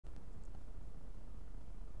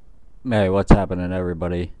Hey, what's happening,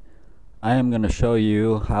 everybody? I am going to show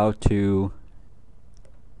you how to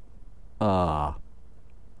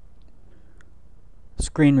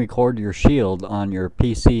screen record your shield on your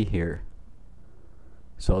PC here.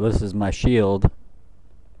 So this is my shield.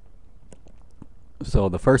 So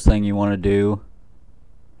the first thing you want to do,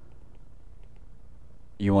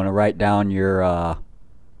 you want to write down your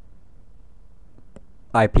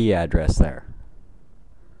IP address there.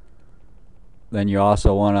 Then you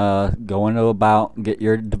also want to go into About and get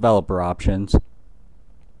your developer options.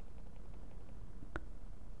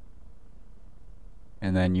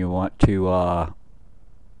 And then you want to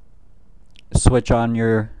switch on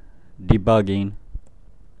your debugging,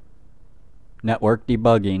 network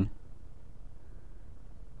debugging.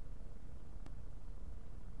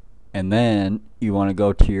 And then you want to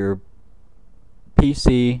go to your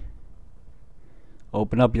PC,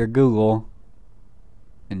 open up your Google,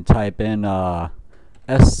 and type in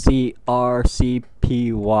scrcpy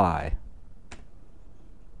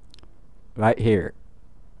right here.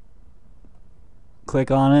 Click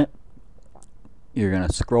on it. You're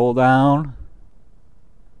gonna scroll down,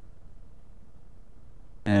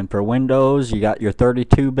 and for Windows you got your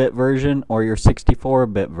 32-bit version or your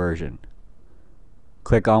 64-bit version.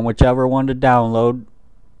 Click on whichever one to download.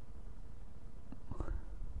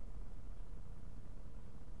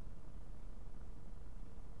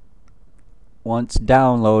 Once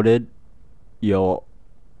downloaded, you'll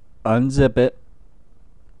unzip it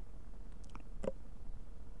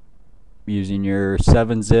using your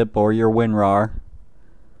 7-zip or your WinRAR.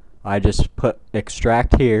 I just put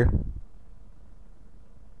extract here.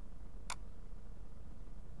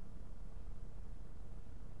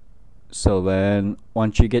 So then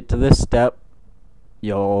once you get to this step,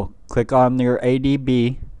 you'll click on your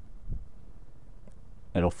ADB.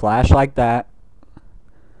 It'll flash like that.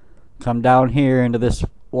 Come down here into this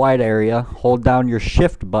white area, hold down your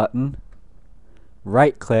shift button,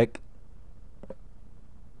 right click,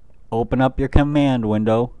 open up your command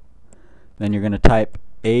window, then you're going to type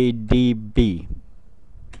ADB.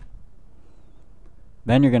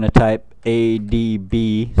 Then you're going to type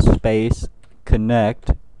ADB space connect,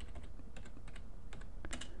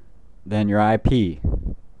 then your IP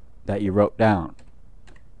that you wrote down.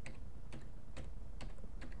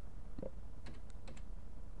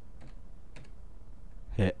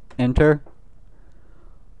 Hit enter.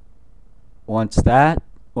 Once that,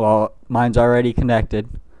 well, mine's already connected.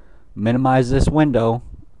 Minimize this window,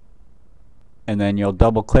 and then you'll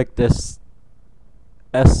double click this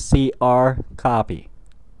scrcpy,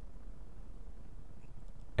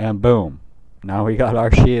 and boom, now we got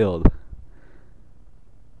our shield.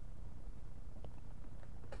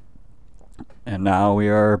 And now we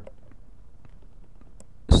are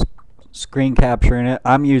screen capturing it.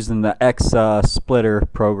 I'm using the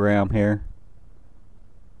XSplitter program here.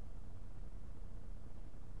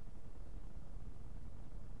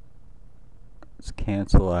 Let's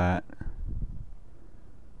cancel that.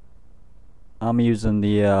 I'm using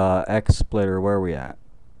the XSplitter. Where are we at?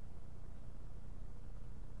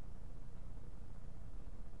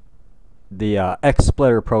 The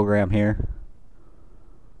XSplitter program here.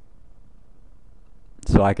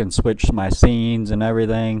 So I can switch my scenes and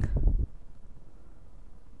everything.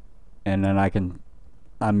 And then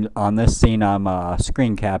I'm on this scene, I'm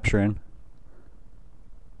screen capturing.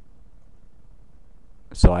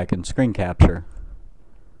 So I can screen capture.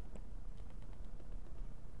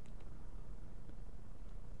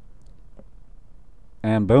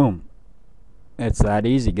 And boom. It's that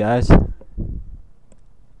easy, guys.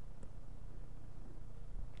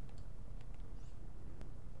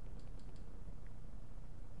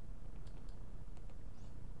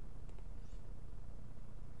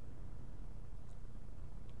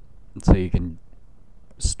 So you can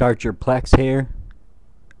start your Plex here,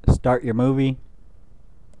 start your movie.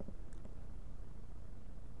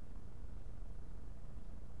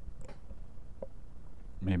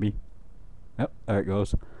 Maybe. Yep, there it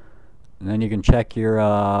goes. And then you can check your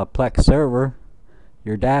Plex server,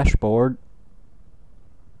 your dashboard,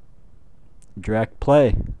 direct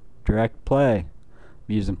play. I'm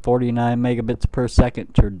using 49 megabits per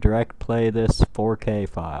second to direct play this 4K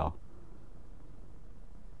file.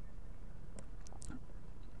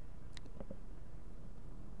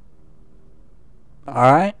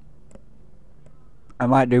 Alright, I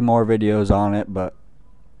might do more videos on it, but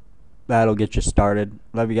that'll get you started.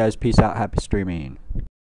 Love you guys. Peace out. Happy streaming.